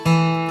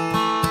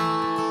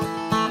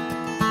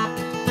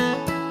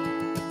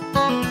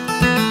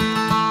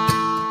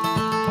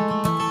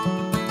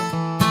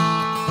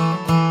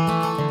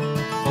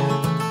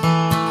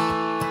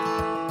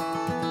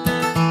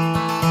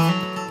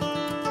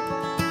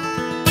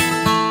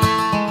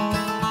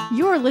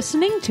You're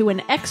listening to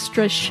an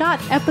extra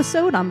shot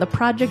episode on the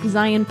Project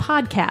Zion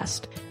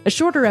podcast, a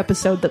shorter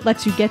episode that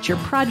lets you get your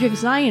Project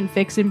Zion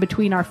fix in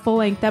between our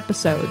full-length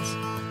episodes.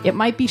 It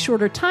might be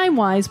shorter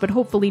time-wise, but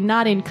hopefully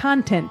not in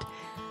content.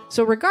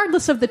 So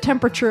regardless of the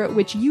temperature at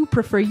which you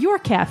prefer your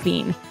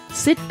caffeine,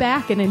 sit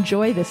back and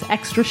enjoy this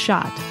extra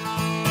shot.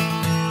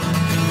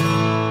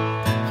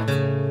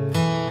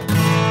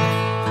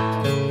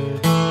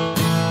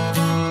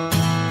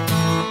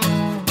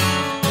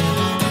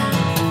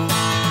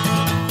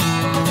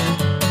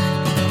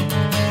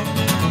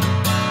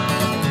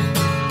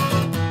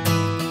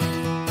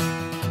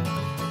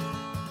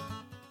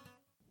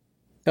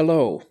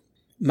 Hello,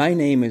 my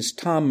name is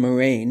Tom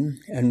Moraine,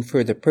 and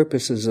for the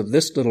purposes of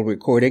this little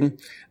recording,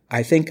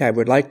 I think I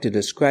would like to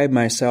describe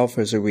myself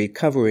as a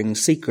recovering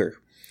seeker.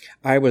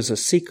 I was a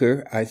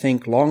seeker, I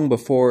think, long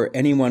before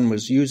anyone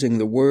was using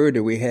the word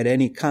or we had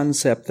any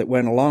concept that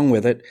went along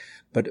with it,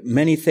 but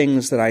many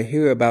things that I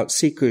hear about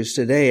seekers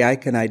today I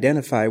can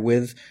identify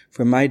with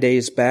from my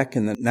days back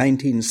in the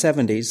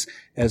 1970s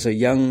as a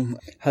young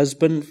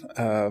husband,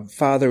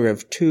 father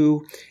of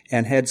two,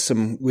 and had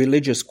some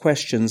religious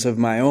questions of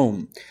my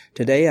own.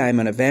 Today I'm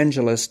an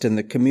evangelist in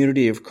the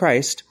community of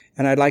Christ,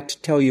 and I'd like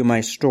to tell you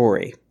my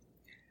story.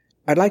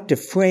 I'd like to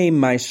frame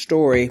my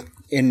story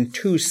in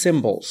two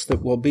symbols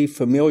that will be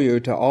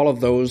familiar to all of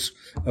those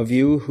of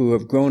you who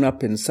have grown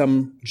up in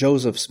some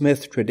Joseph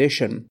Smith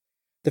tradition.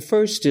 The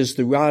first is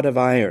the rod of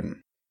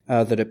iron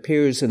that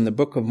appears in the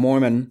Book of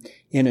Mormon.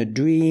 In a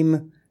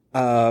dream,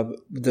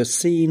 the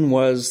scene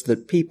was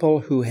that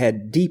people who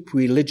had deep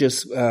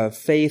religious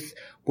faith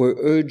were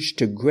urged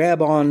to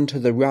grab on to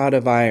the rod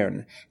of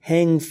iron,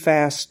 hang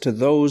fast to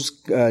those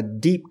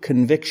deep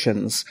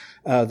convictions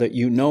that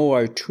you know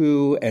are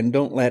true, and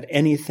don't let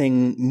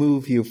anything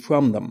move you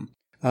from them.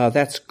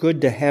 That's good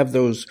to have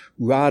those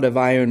rod of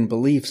iron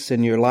beliefs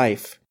in your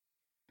life.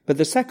 But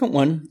the second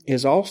one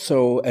is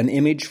also an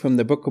image from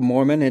the Book of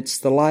Mormon. It's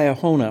the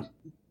Liahona.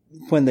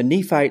 When the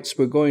Nephites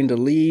were going to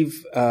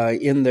leave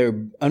in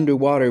their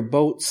underwater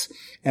boats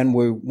and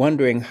were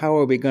wondering how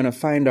are we going to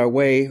find our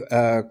way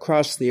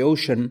across the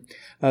ocean,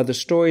 the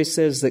story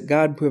says that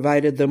God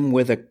provided them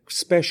with a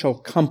special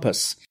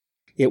compass.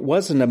 It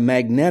wasn't a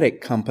magnetic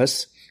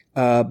compass,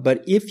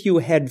 but if you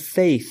had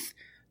faith,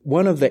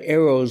 one of the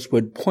arrows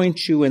would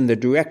point you in the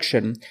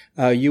direction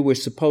you were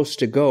supposed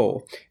to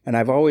go. And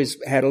I've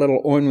always had a little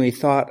ornery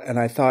thought, and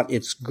I thought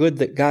it's good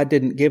that God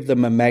didn't give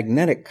them a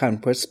magnetic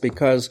compass,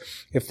 because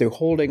if they're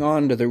holding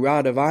on to the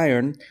rod of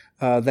iron,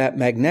 that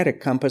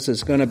magnetic compass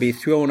is going to be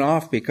thrown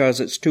off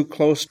because it's too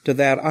close to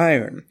that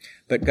iron.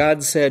 But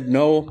God said,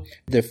 no,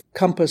 the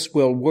compass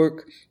will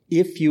work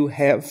if you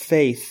have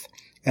faith.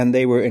 And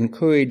they were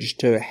encouraged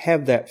to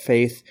have that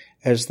faith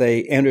as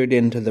they entered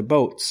into the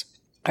boats.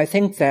 I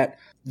think that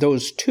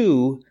those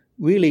two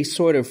really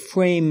sort of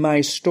frame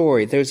my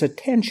story. There's a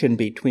tension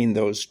between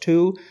those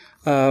two.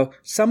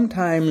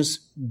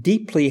 Sometimes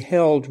deeply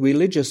held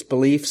religious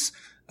beliefs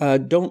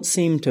don't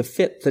seem to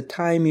fit the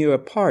time you're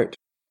apart.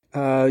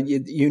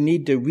 You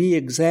need to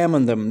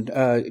re-examine them.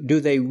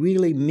 Do they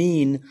really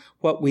mean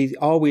what we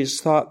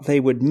always thought they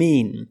would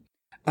mean?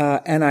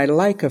 And I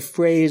like a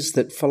phrase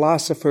that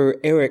philosopher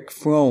Erich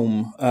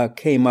Fromm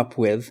came up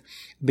with,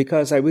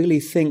 because I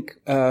really think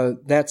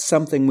that's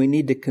something we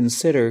need to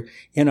consider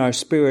in our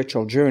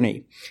spiritual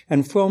journey.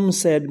 And Fromm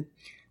said,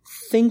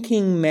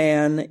 "Thinking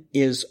man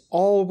is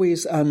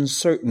always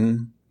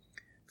uncertain.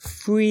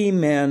 Free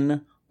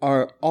men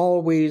are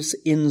always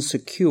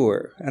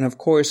insecure." And of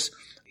course,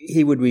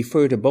 he would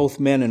refer to both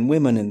men and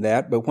women in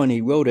that, but when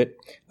he wrote it,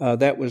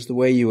 that was the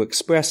way you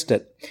expressed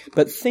it.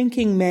 But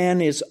thinking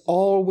man is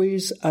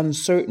always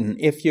uncertain.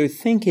 If you're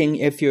thinking,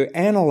 if you're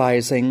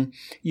analyzing,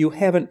 you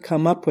haven't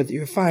come up with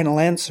your final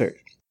answer.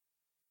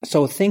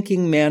 So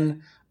thinking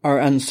men are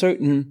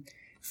uncertain.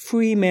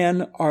 Free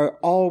men are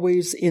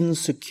always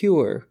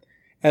insecure.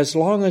 As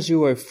long as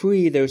you are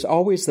free, there's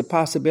always the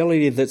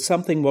possibility that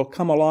something will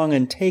come along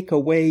and take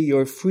away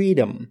your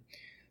freedom.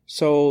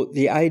 So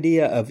the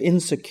idea of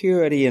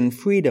insecurity and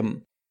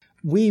freedom,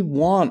 we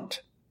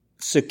want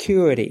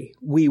security.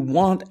 We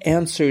want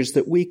answers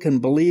that we can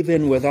believe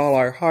in with all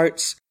our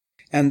hearts.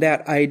 And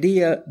that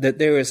idea that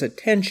there is a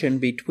tension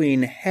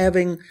between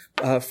having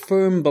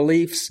firm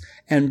beliefs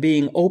and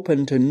being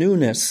open to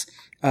newness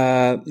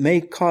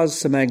may cause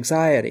some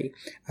anxiety.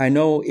 I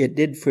know it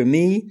did for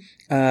me,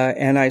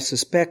 and I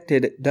suspect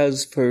it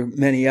does for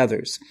many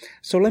others.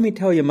 So let me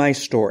tell you my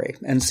story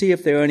and see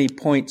if there are any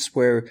points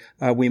where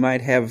we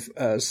might have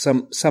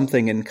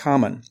something in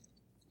common.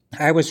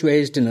 I was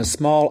raised in a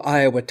small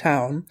Iowa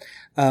town.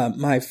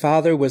 My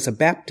father was a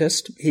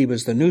Baptist. He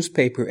was the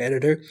newspaper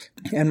editor,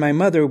 and my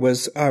mother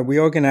was a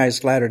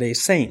reorganized Latter-day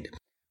Saint.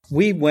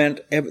 We went,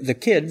 the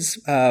kids,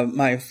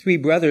 my three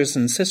brothers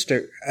and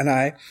sister and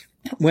I,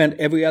 went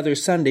every other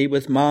Sunday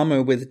with Mom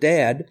or with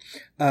Dad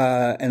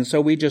And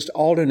so we just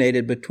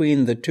alternated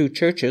between the two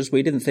churches.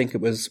 We didn't think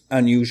it was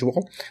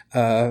unusual,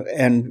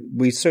 and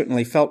we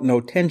certainly felt no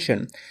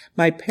tension.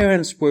 My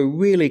parents were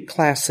really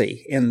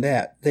classy in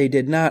that they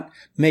did not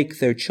make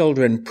their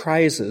children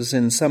prizes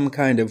in some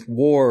kind of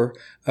war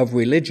of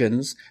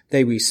religions.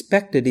 They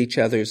respected each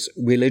other's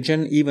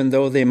religion, even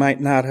though they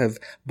might not have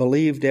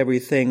believed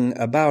everything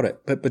about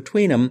it. But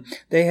between them,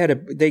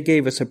 they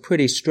gave us a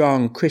pretty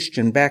strong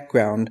Christian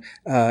background,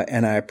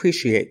 and I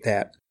appreciate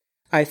that.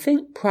 I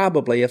think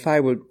probably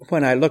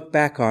when I look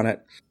back on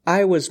it,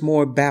 I was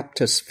more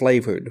Baptist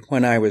flavored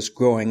when I was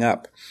growing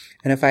up.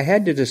 And if I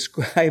had to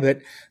describe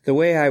it the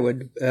way I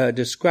would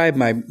describe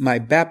my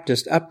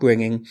Baptist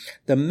upbringing,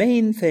 the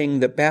main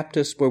thing that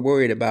Baptists were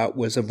worried about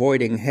was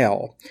avoiding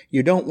hell.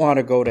 You don't want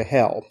to go to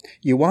hell.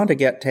 You want to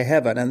get to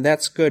heaven, and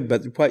that's good,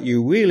 but what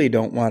you really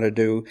don't want to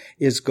do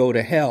is go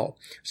to hell.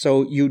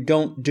 So you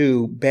don't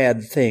do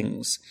bad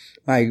things.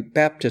 My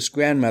Baptist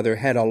grandmother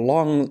had a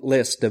long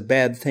list of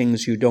bad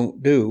things you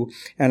don't do,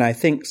 and I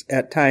think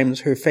at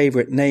times her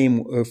favorite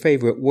name or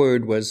favorite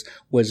word was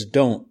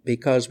don't,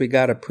 because we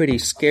got a pretty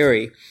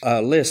scary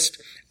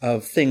list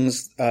of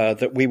things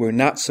that we were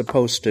not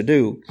supposed to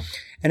do.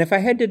 And if I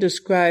had to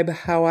describe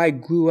how I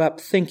grew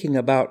up thinking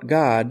about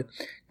God,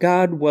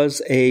 God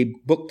was a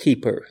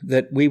bookkeeper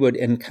that we would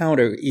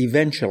encounter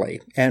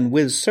eventually, and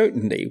with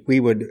certainty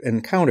we would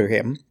encounter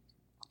him.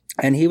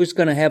 And he was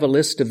going to have a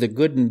list of the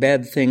good and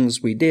bad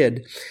things we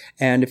did.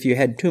 And if you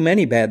had too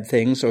many bad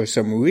things or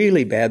some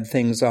really bad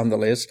things on the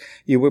list,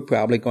 you were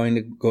probably going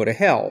to go to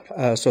hell.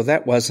 So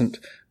that wasn't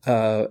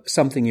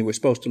something you were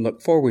supposed to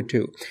look forward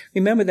to.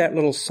 Remember that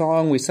little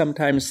song we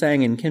sometimes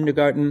sang in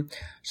kindergarten?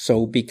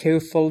 So be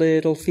careful,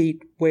 little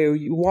feet, where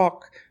you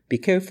walk. Be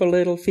careful,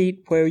 little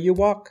feet, where you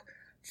walk.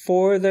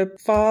 For the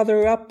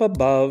Father up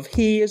above,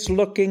 he is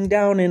looking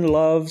down in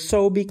love.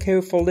 So be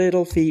careful,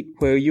 little feet,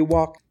 where you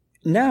walk.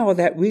 Now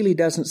that really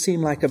doesn't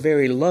seem like a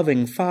very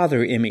loving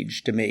father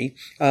image to me,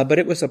 but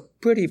it was a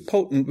pretty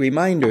potent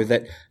reminder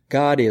that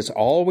God is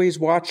always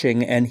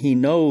watching and he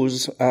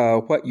knows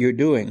what you're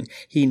doing.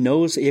 He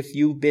knows if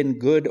you've been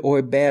good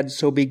or bad,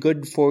 so be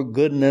good for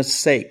goodness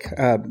sake.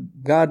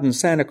 God and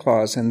Santa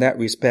Claus in that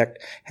respect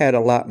had a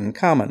lot in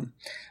common.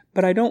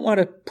 But I don't want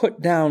to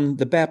put down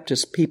the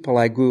Baptist people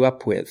I grew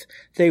up with.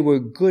 They were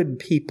good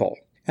people,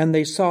 and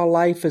they saw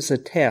life as a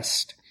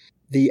test.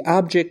 The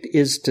object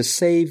is to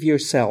save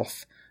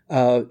yourself,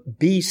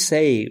 be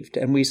saved.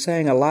 And we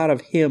sang a lot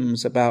of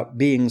hymns about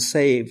being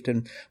saved,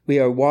 and we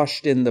are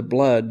washed in the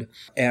blood,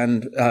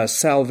 and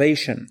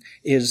salvation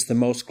is the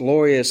most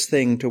glorious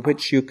thing to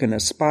which you can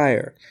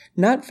aspire.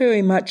 Not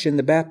very much in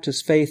the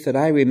Baptist faith that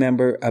I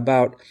remember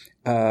about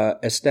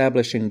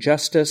establishing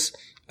justice,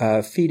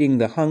 feeding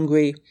the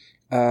hungry,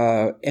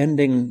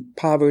 ending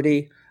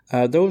poverty.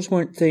 Those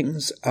weren't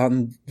things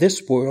on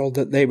this world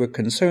that they were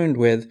concerned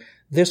with.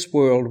 This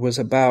world was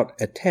about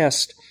a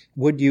test.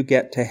 Would you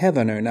get to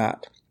heaven or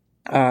not?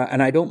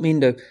 And I don't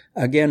mean to,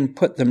 again,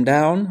 put them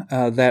down.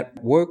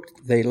 That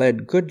worked. They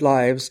led good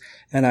lives,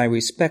 and I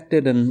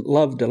respected and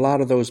loved a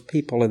lot of those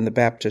people in the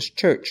Baptist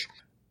church.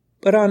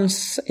 But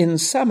in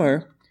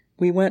summer,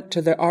 we went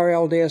to the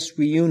RLDS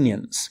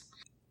reunions,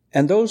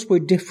 and those were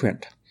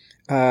different.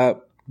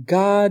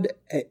 God,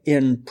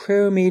 in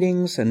prayer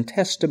meetings and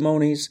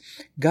testimonies,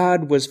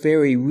 God was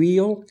very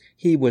real.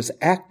 He was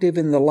active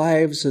in the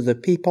lives of the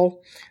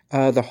people.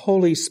 The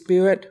Holy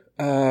Spirit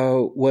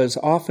was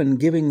often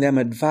giving them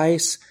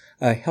advice,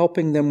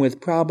 helping them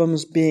with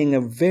problems, being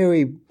a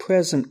very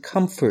present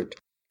comfort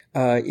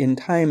in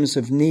times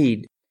of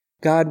need.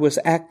 God was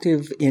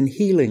active in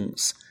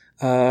healings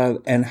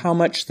and how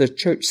much the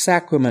church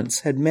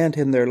sacraments had meant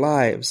in their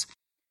lives.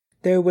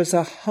 There was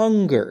a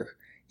hunger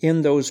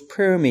in those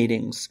prayer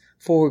meetings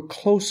for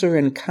closer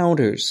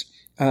encounters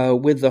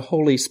with the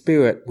Holy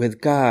Spirit, with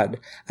God.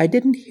 I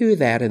didn't hear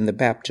that in the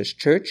Baptist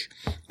church.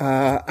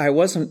 I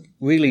wasn't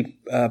really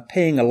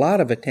paying a lot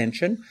of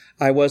attention.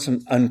 I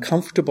wasn't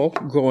uncomfortable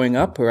growing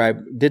up, or I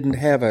didn't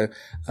have a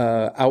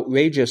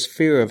outrageous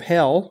fear of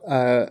hell,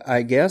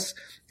 I guess.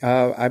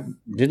 I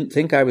didn't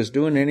think I was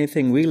doing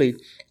anything really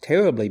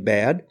terribly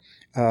bad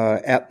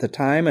at the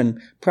time, and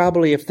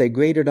probably if they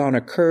graded on a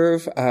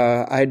curve,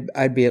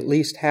 I'd be at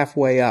least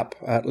halfway up.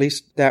 At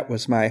least that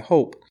was my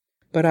hope.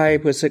 But I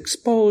was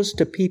exposed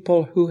to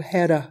people who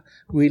had a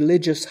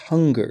religious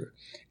hunger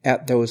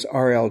at those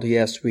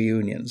RLDS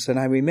reunions, and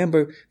I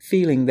remember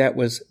feeling that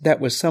was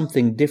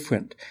something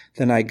different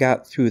than I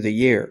got through the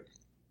year.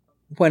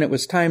 When it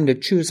was time to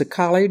choose a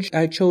college,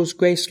 I chose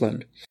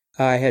Graceland.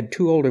 I had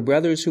two older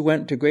brothers who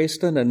went to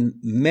Graceland, and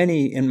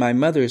many in my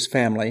mother's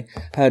family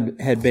had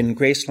been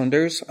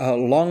Gracelanders. A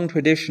long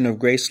tradition of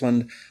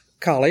Graceland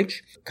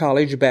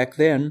College back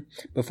then,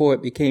 before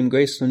it became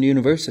Graceland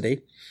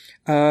University.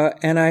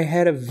 And I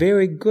had a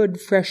very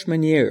good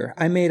freshman year.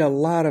 I made a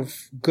lot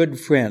of good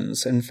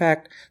friends. In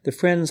fact, the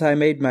friends I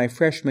made my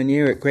freshman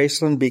year at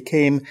Graceland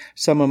became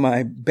some of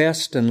my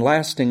best and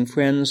lasting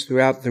friends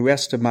throughout the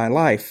rest of my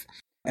life.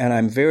 And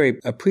I'm very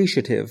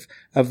appreciative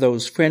of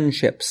those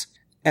friendships.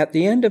 At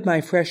the end of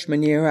my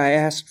freshman year, I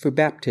asked for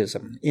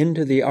baptism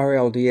into the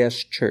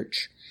RLDS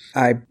church.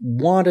 I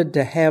wanted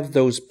to have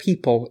those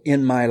people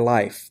in my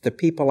life, the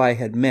people I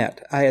had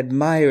met. I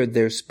admired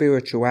their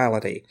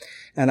spirituality,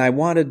 and I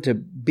wanted to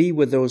be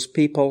with those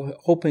people,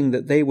 hoping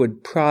that they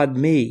would prod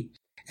me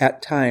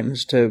at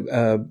times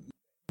to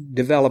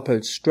develop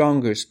a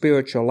stronger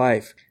spiritual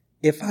life.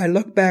 If I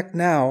look back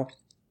now,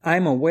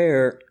 I'm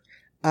aware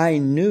I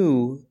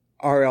knew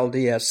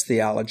RLDS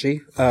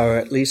theology, or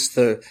at least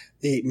the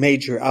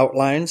major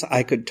outlines.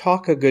 I could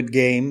talk a good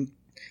game,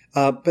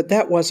 but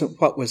that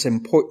wasn't what was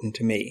important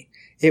to me.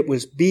 It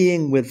was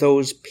being with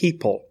those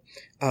people.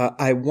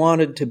 I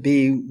wanted to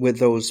be with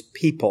those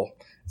people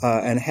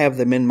and have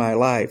them in my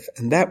life,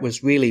 and that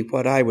was really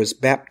what I was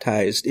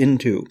baptized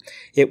into.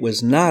 It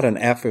was not an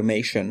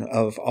affirmation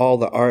of all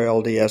the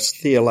RLDS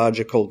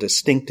theological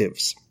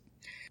distinctives.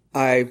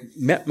 I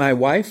met my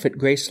wife at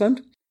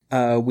Graceland.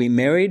 We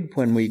married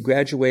when we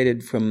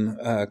graduated from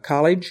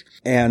college,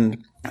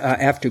 and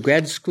after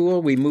grad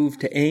school, we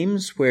moved to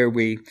Ames, where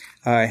we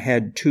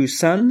had 2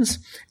 sons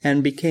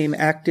and became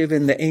active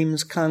in the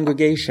Ames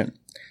congregation.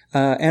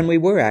 And we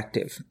were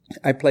active.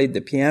 I played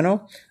the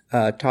piano,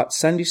 taught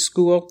Sunday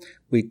school.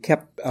 We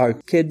kept our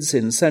kids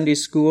in Sunday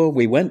school.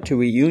 We went to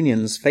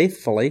reunions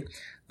faithfully,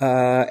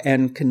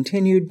 and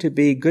continued to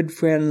be good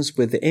friends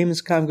with the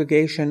Ames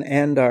congregation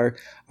and our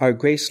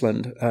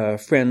Graceland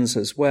friends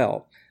as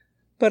well.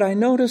 But I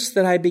noticed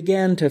that I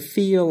began to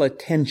feel a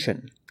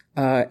tension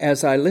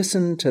as I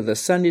listened to the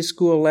Sunday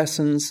school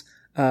lessons,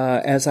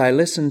 as I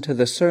listened to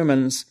the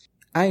sermons.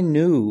 I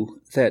knew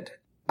that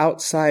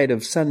outside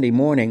of Sunday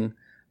morning,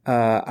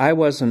 I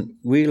wasn't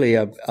really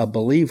a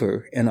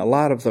believer in a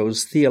lot of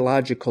those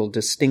theological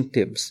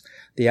distinctives,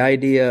 the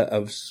idea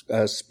of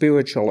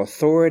spiritual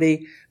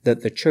authority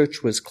that the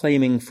church was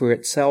claiming for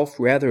itself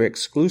rather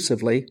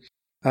exclusively,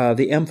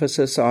 the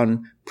emphasis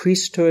on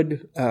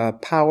priesthood,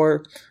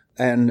 power,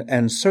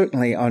 and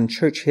certainly on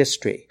church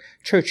history.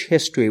 Church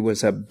history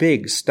was a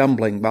big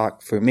stumbling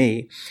block for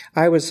me.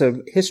 I was a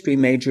history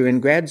major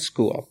in grad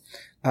school,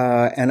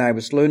 and I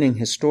was learning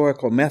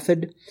historical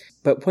method.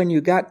 But when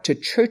you got to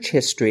church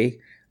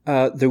history,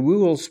 the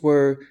rules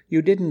were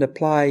you didn't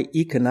apply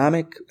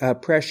economic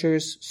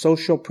pressures,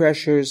 social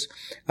pressures,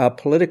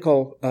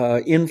 political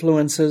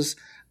influences.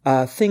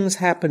 Things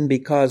happened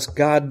because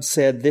God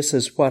said, "This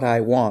is what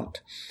I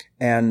want."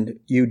 And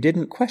you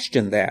didn't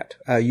question that.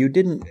 You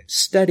didn't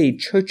study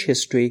church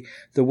history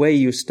the way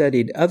you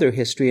studied other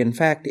history. In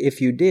fact,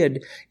 if you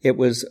did, it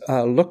was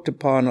looked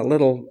upon a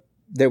little,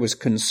 there was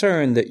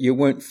concern that you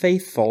weren't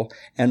faithful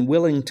and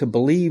willing to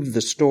believe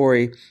the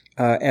story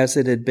as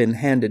it had been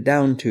handed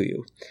down to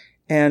you.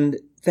 And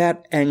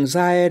that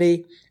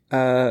anxiety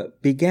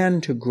began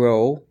to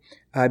grow.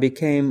 I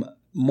became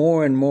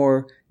more and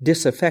more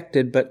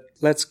disaffected, but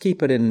let's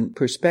keep it in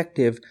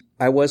perspective.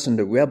 I wasn't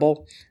a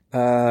rebel.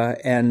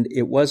 And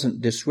it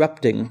wasn't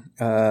disrupting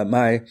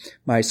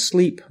my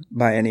sleep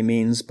by any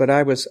means, but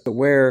I was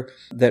aware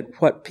that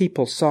what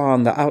people saw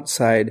on the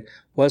outside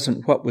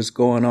wasn't what was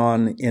going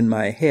on in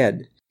my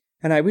head.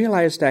 And I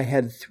realized I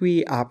had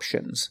 3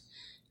 options.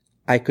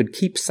 I could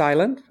keep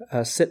silent,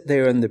 sit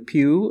there in the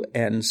pew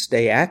and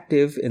stay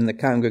active in the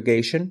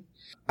congregation.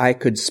 I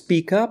could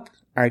speak up.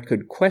 I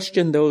could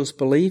question those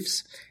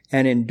beliefs.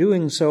 And in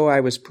doing so, I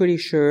was pretty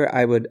sure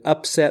I would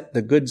upset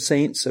the good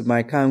saints of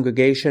my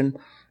congregation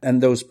and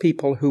those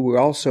people who were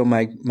also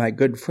my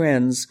good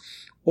friends,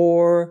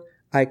 or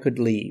I could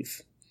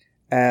leave.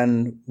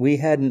 And we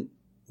hadn't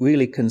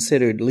really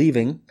considered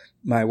leaving.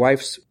 My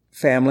wife's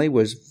family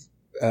was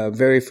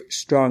very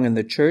strong in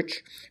the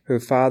church. Her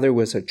father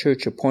was a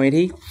church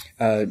appointee,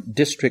 a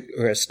district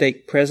or a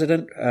stake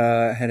president,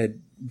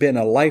 had been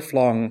a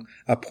lifelong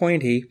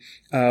appointee.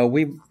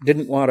 We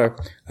didn't want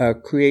to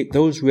create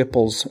those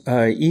ripples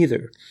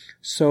either.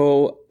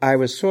 So I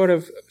was sort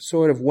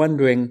of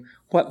wondering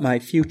what my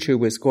future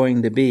was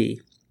going to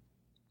be.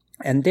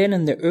 And then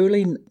in the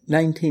early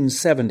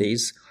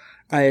 1970s,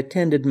 I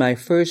attended my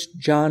first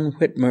John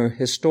Whitmer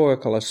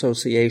Historical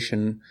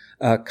Association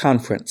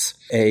conference,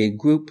 a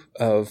group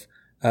of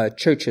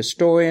church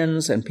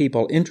historians and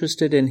people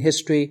interested in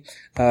history,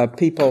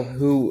 people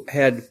who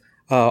had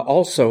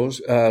also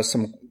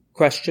some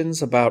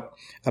questions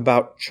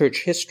about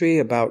church history,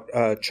 about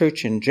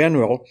church in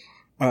general,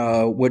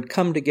 would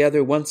come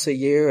together once a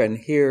year and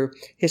hear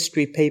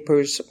history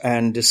papers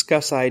and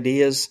discuss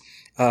ideas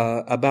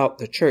about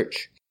the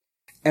church.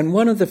 And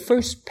one of the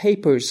first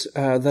papers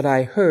that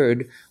I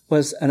heard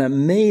was an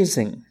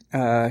amazing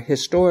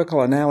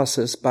historical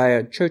analysis by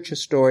a church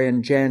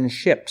historian, Jan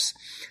Ships.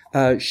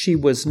 She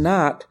was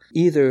not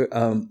either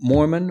a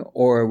Mormon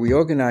or a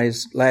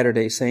reorganized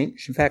Latter-day Saint.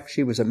 In fact,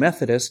 she was a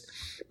Methodist,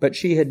 but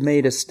she had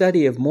made a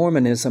study of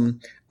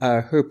Mormonism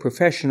her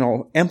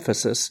professional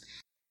emphasis.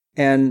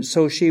 And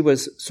so she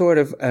was sort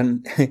of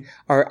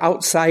our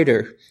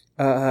outsider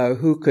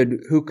who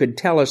could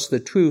tell us the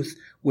truth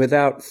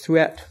without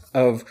threat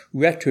of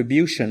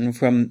retribution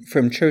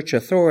from church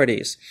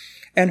authorities.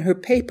 And her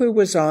paper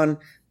was on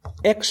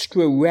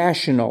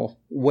extra-rational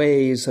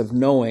ways of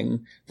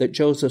knowing that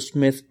Joseph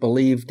Smith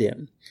believed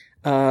in.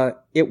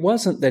 It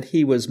wasn't that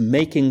he was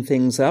making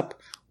things up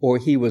or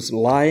he was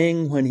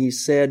lying when he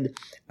said,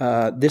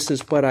 this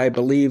is what I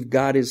believe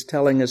God is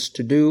telling us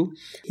to do.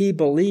 He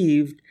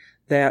believed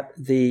that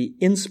the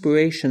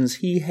inspirations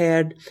he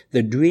had,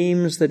 the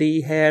dreams that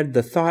he had,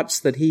 the thoughts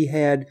that he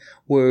had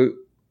were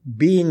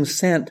being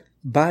sent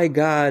by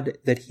God,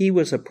 that he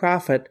was a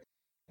prophet,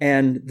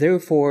 and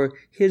therefore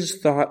his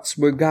thoughts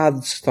were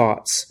God's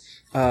thoughts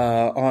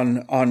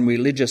on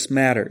religious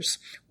matters,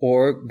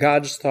 or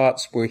God's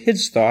thoughts were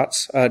his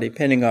thoughts,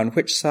 depending on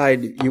which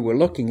side you were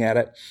looking at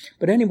it.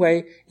 But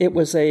anyway, it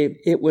was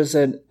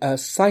a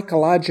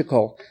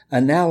psychological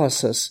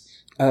analysis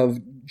of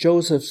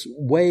Joseph's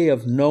way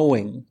of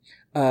knowing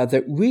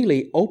that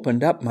really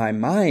opened up my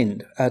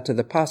mind to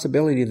the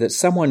possibility that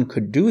someone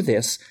could do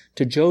this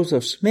to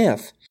Joseph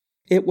Smith.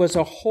 It was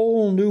a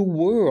whole new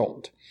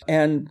world.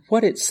 And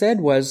what it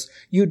said was,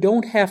 you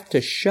don't have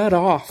to shut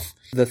off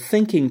the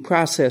thinking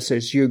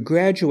processes, your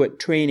graduate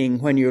training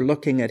when you're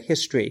looking at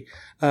history.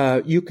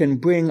 You can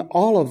bring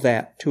all of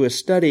that to a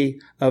study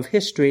of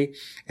history.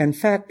 In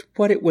fact,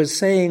 what it was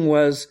saying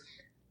was,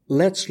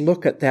 let's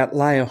look at that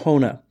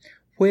Liahona.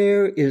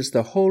 Where is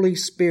the Holy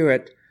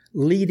Spirit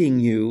leading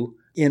you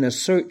in a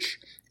search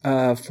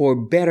for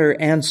better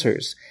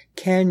answers?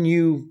 Can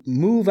you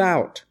move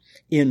out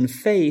in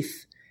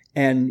faith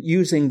and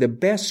using the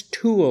best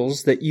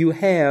tools that you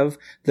have,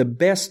 the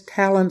best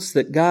talents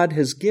that God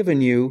has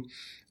given you,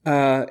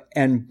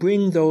 and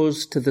bring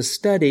those to the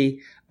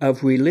study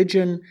of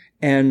religion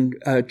and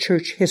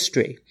church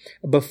history?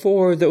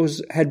 Before,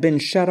 those had been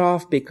shut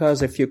off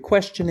because if you're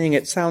questioning,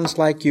 it sounds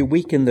like you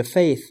weaken the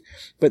faith.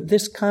 But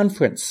this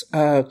conference,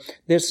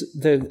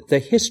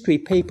 the history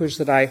papers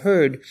that I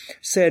heard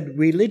said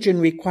religion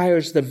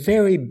requires the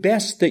very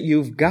best that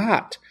you've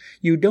got.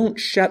 You don't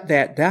shut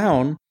that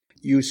down.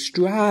 You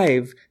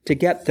strive to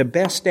get the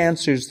best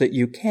answers that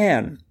you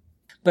can.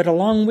 But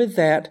along with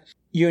that,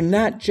 you're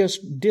not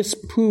just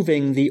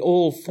disproving the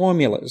old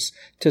formulas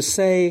to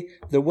say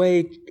the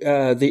way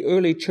the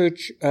early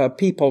church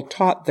people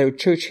taught their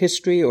church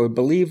history or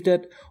believed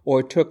it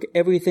or took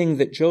everything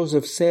that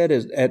Joseph said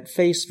at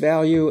face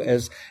value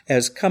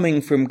as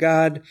coming from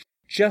God.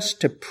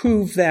 Just to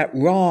prove that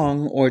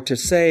wrong or to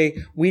say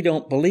we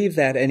don't believe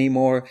that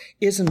anymore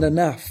isn't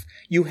enough.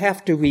 You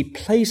have to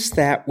replace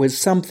that with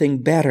something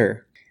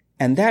better.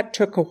 And that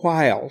took a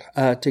while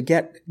to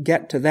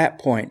get to that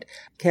point.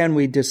 Can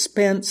we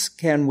dispense?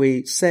 Can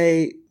we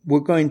say we're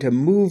going to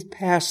move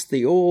past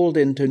the old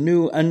into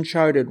new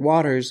uncharted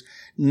waters,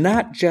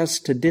 not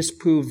just to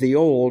disprove the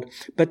old,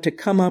 but to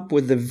come up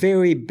with the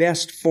very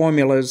best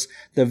formulas,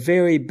 the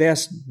very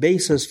best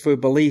basis for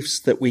beliefs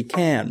that we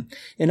can?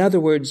 In other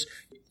words,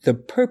 the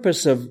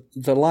purpose of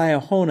the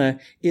Liahona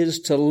is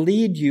to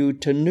lead you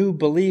to new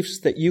beliefs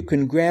that you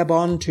can grab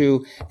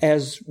onto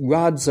as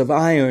rods of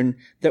iron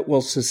that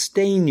will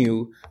sustain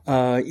you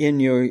in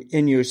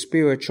your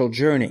spiritual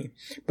journey.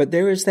 But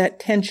there is that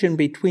tension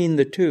between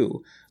the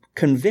two.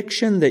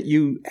 Conviction that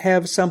you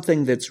have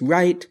something that's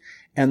right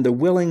and the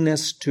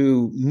willingness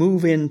to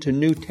move into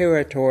new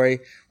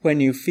territory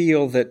when you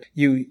feel that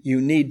you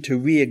need to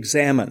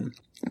re-examine.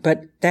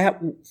 But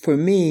that, for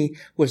me,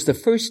 was the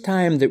first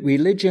time that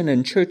religion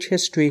and church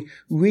history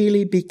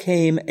really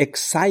became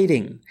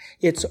exciting.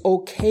 It's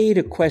okay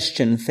to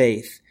question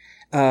faith.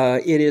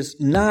 It is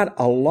not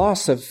a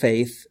loss of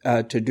faith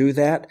to do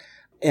that.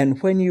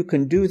 And when you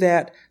can do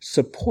that,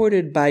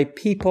 supported by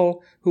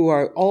people who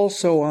are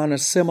also on a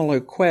similar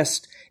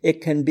quest,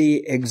 it can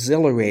be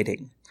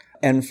exhilarating.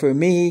 And for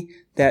me,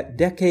 that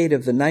decade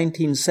of the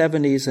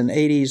 1970s and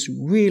 80s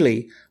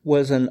really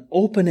was an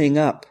opening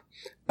up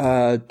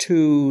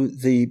to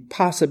the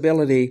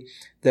possibility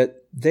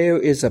that there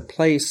is a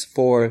place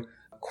for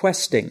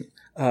questing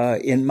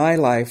in my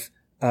life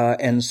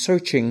and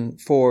searching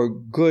for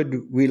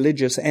good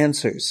religious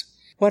answers.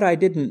 What I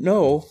didn't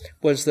know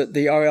was that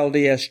the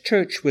RLDS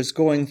Church was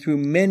going through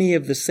many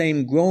of the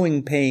same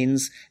growing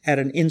pains at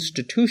an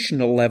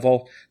institutional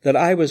level that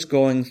I was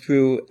going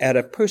through at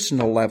a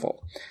personal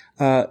level.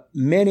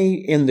 Many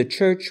in the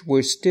church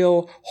were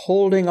still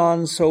holding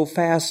on so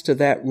fast to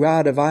that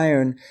rod of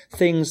iron,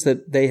 things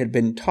that they had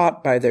been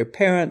taught by their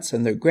parents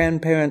and their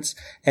grandparents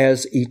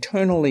as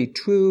eternally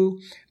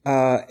true,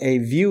 a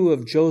view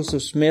of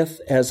Joseph Smith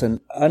as an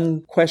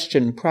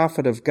unquestioned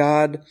prophet of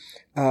God.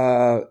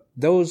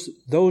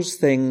 Those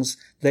things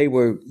they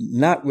were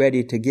not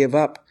ready to give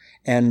up,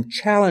 and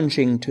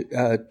challenging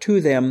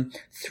to them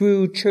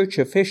through church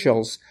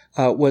officials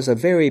was a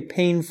very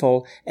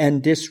painful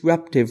and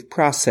disruptive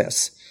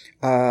process.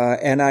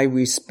 And I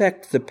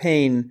respect the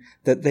pain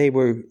that they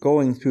were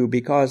going through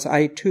because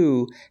I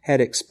too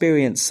had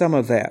experienced some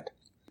of that.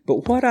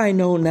 But what I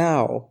know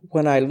now,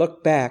 when I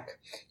look back,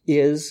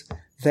 is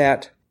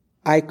that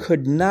I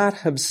could not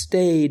have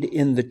stayed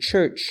in the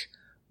church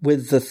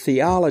with the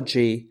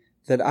theology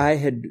that I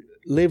had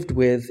lived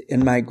with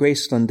in my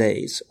Graceland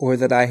days, or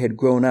that I had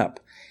grown up.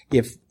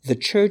 If the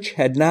church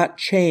had not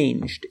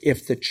changed,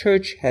 if the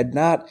church had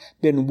not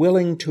been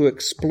willing to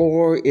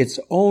explore its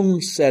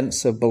own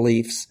sense of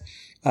beliefs,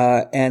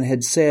 and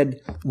had said,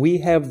 we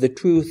have the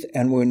truth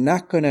and we're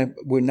not going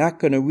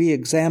to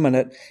re-examine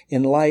it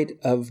in light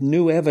of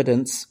new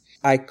evidence,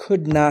 I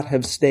could not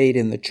have stayed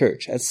in the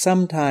church. At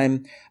some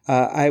time,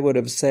 I would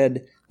have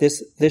said,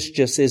 this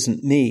just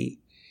isn't me.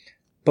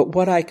 But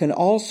what I can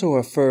also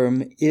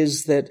affirm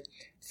is that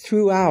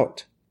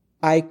throughout,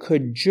 I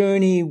could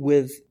journey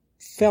with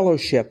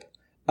fellowship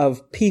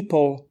of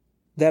people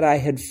that I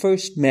had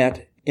first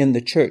met in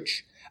the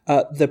church.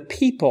 The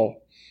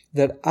people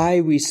that I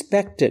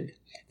respected,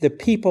 the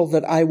people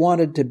that I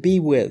wanted to be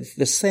with,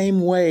 the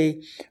same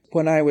way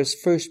when I was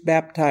first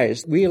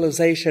baptized,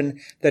 realization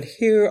that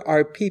here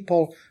are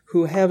people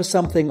who have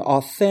something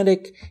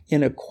authentic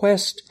in a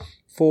quest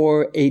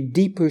for a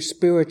deeper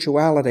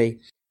spirituality.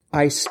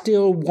 I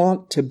still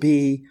want to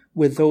be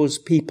with those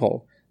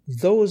people.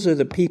 Those are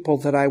the people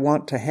that I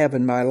want to have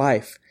in my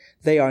life.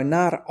 They are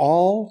not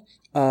all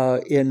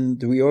in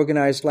the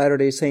Reorganized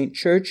Latter-day Saint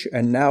Church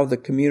and now the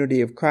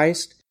Community of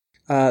Christ.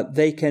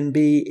 They can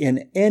be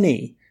in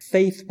any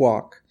faith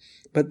walk,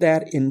 but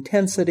that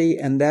intensity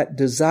and that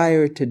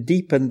desire to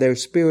deepen their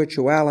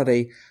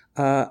spirituality,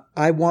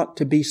 I want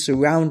to be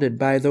surrounded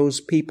by those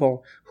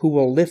people who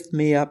will lift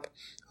me up,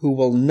 who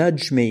will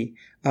nudge me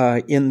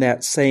in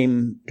that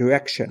same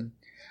direction.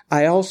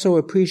 I also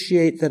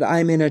appreciate that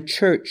I'm in a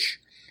church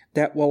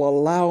that will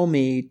allow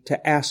me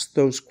to ask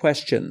those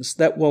questions,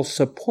 that will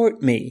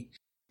support me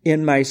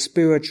in my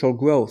spiritual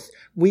growth.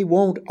 We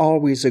won't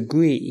always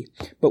agree,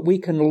 but we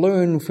can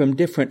learn from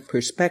different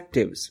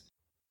perspectives.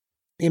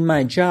 In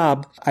my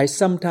job, I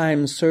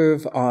sometimes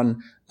serve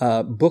on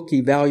book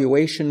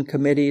evaluation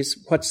committees.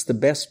 What's the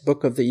best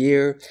book of the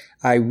year?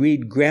 I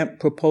read grant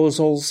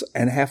proposals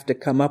and have to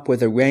come up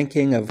with a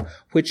ranking of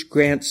which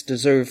grants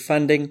deserve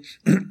funding.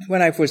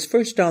 When I was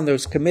first on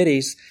those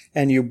committees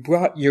and you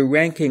brought your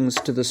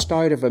rankings to the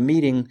start of a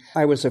meeting,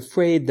 I was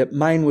afraid that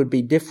mine would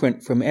be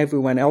different from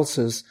everyone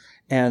else's,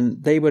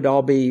 and they would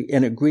all be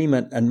in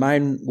agreement and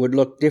mine would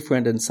look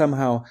different, and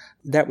somehow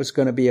that was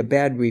going to be a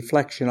bad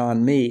reflection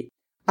on me.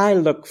 I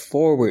look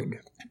forward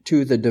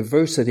to the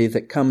diversity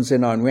that comes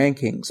in on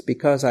rankings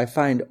because I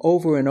find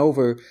over and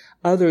over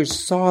others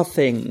saw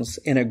things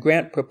in a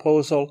grant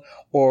proposal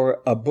or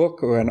a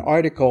book or an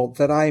article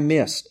that I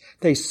missed.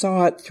 They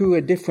saw it through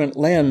a different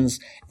lens,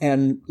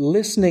 and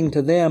listening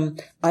to them,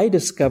 I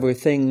discover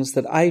things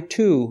that I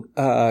too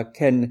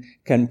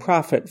can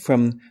profit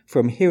from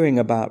hearing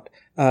about.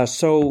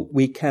 So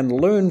we can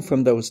learn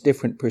from those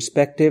different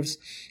perspectives,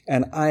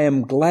 and I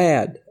am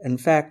glad. In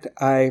fact,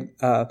 I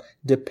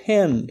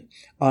depend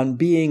on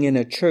being in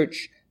a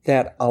church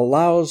that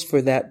allows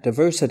for that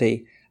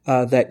diversity,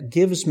 that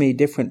gives me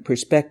different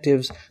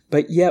perspectives,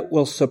 but yet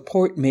will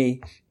support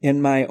me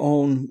in my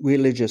own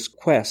religious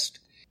quest.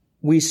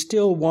 We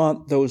still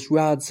want those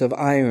rods of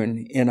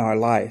iron in our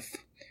life.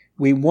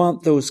 We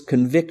want those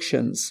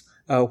convictions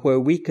where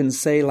we can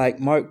say, like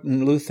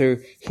Martin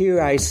Luther, here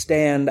I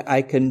stand,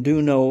 I can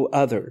do no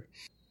other.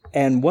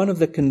 And one of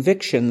the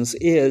convictions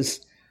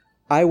is,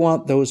 I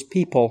want those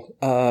people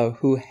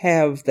who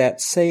have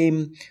that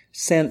same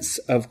sense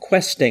of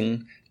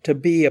questing to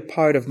be a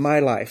part of my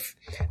life.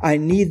 I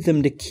need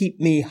them to keep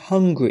me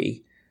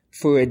hungry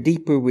for a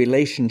deeper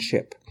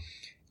relationship.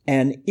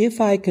 And if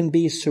I can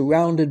be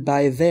surrounded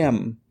by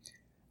them,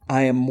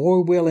 I am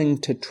more willing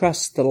to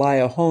trust the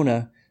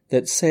Liahona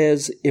that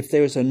says, if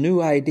there's a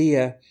new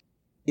idea,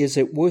 is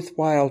it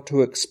worthwhile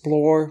to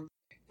explore?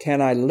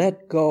 Can I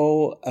let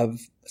go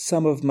of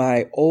some of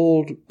my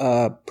old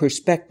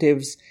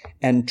perspectives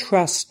and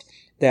trust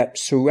that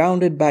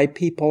surrounded by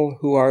people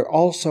who are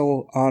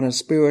also on a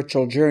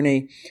spiritual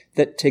journey,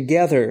 that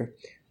together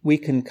we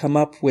can come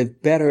up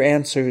with better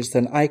answers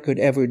than I could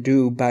ever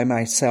do by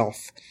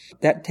myself?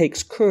 That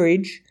takes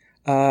courage,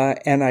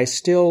 and I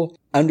still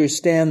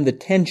understand the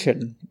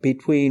tension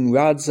between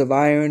rods of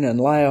iron and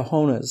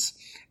Liahonas.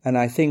 And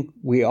I think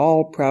we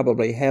all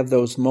probably have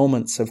those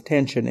moments of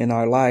tension in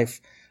our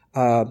life.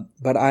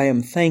 But I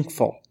am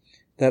thankful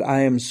that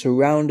I am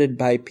surrounded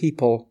by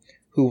people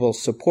who will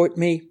support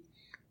me,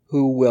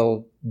 who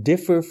will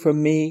differ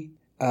from me,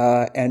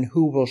 and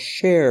who will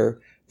share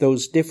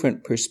those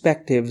different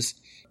perspectives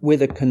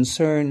with a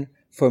concern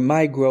for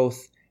my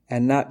growth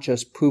and not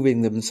just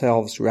proving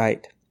themselves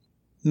right.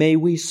 May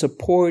we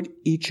support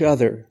each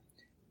other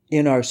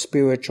in our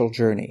spiritual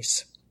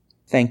journeys.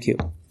 Thank you.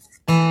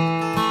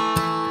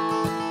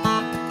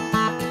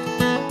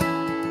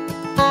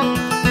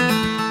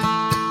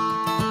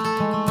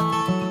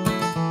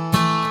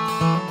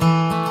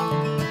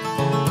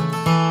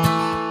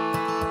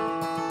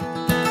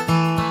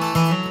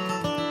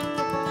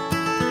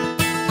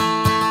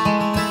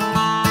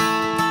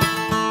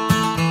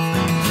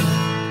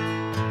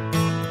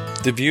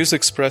 The views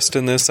expressed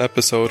in this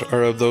episode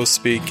are of those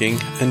speaking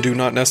and do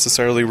not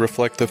necessarily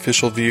reflect the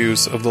official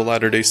views of the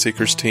Latter-day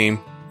Seekers team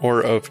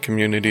or of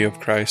Community of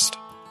Christ.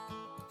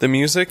 The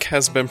music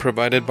has been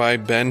provided by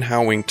Ben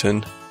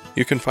Howington.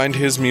 You can find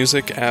his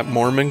music at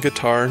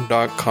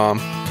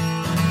mormonguitar.com.